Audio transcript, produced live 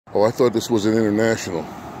Oh, I thought this was an International.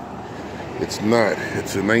 It's not.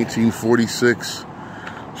 It's a 1946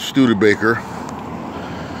 Studebaker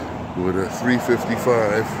with a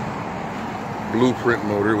 355 blueprint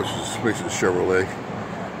motor, which is basically a Chevrolet.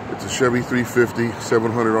 It's a Chevy 350,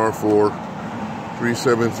 700 R4,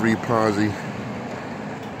 373 Posi,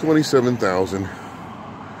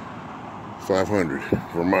 27,500,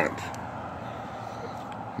 Vermont.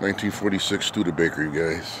 1946 Studebaker, you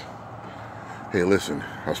guys. Hey, listen,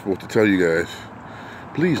 I was supposed to tell you guys,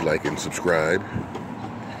 please like and subscribe,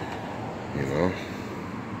 you know.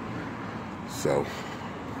 So,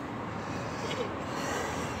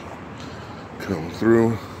 come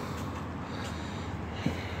through,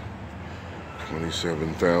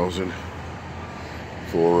 27,000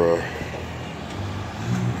 for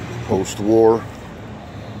post-war.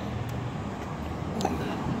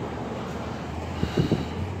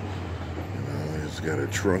 It's got a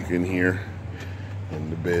trunk in here, and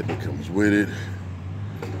the bed that comes with it.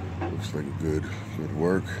 Looks like a good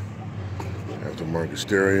work. Aftermarket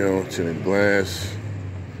stereo, tinted glass.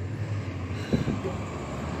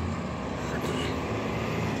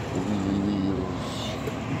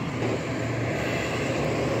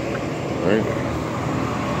 Alright.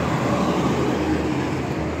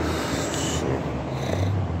 So,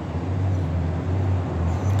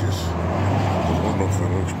 just, I don't know if it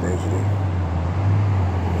looks president.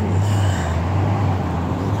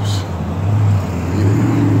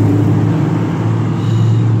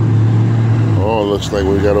 Oh, looks like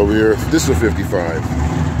what we got over here. This is a 55.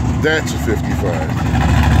 That's a 55.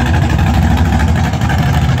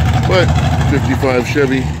 But 55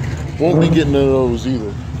 Chevy won't be getting none of those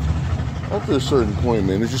either. After a certain point,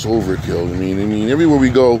 man, it's just overkill. I mean, everywhere we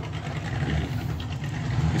go,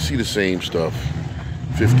 you see the same stuff.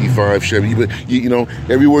 55 Chevy, but you know,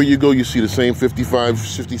 everywhere you go, you see the same 55,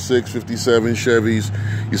 56, 57 Chevys.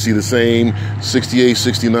 You see the same 68,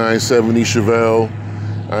 69, 70 Chevelle.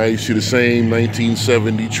 You see the same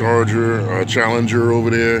 1970 Challenger over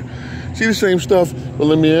there. See the same stuff. But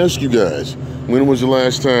let me ask you guys, when was the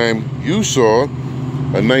last time you saw a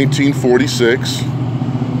 1946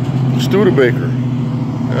 Studebaker?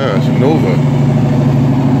 It's a Nova.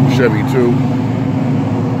 Chevy 2.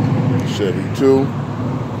 Chevy 2.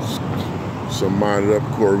 Some modded up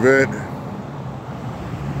Corvette.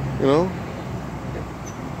 You know?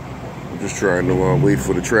 I'm just trying to wait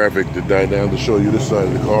for the traffic to die down to show you this side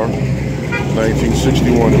of the car.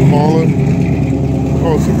 1961 Impala.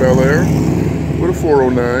 Oh, it's a Bel Air with a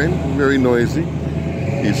 409. Very noisy.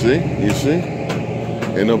 You see?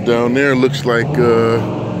 And up down there looks like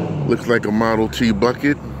a Model T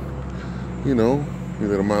bucket. You know,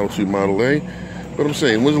 either a Model T, Model A. But I'm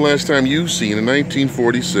saying, when's the last time you've seen a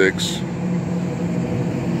 1946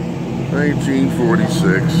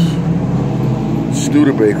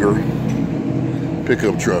 Studebaker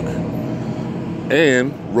pickup truck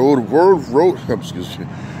and roadworthy?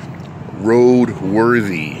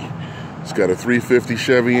 It's got a 350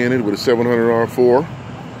 Chevy in it with a 700 R4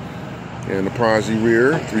 and a Posi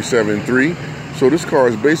rear, 373. So this car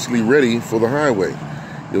is basically ready for the highway.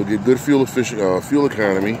 You'll get good fuel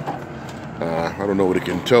economy. I don't know what it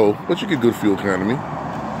can tow, but you get good fuel economy.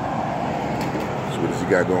 So what does he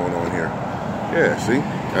got going on here? Yeah, see?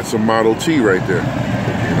 That's a Model T right there.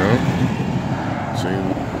 You know?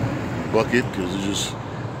 Same bucket, because it's just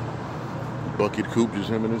bucket coupe, just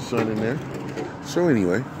him and his son in there. So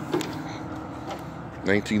anyway,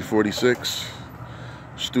 1946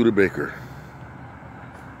 Studebaker.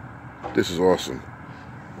 This is awesome.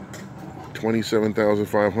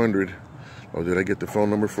 27,500. Oh, did I get the phone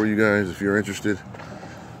number for you guys if you're interested?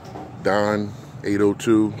 Don,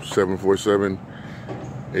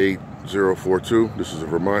 802-747-8042. This is a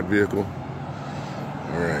Vermont vehicle.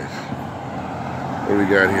 All right. What do we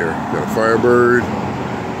got here? Got a Firebird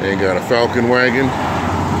and got a Falcon wagon.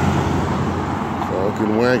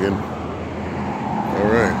 Falcon wagon. All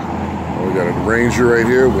right. Oh, we got a Ranger right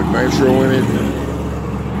here with nitro in it.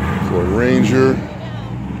 Ford Ranger.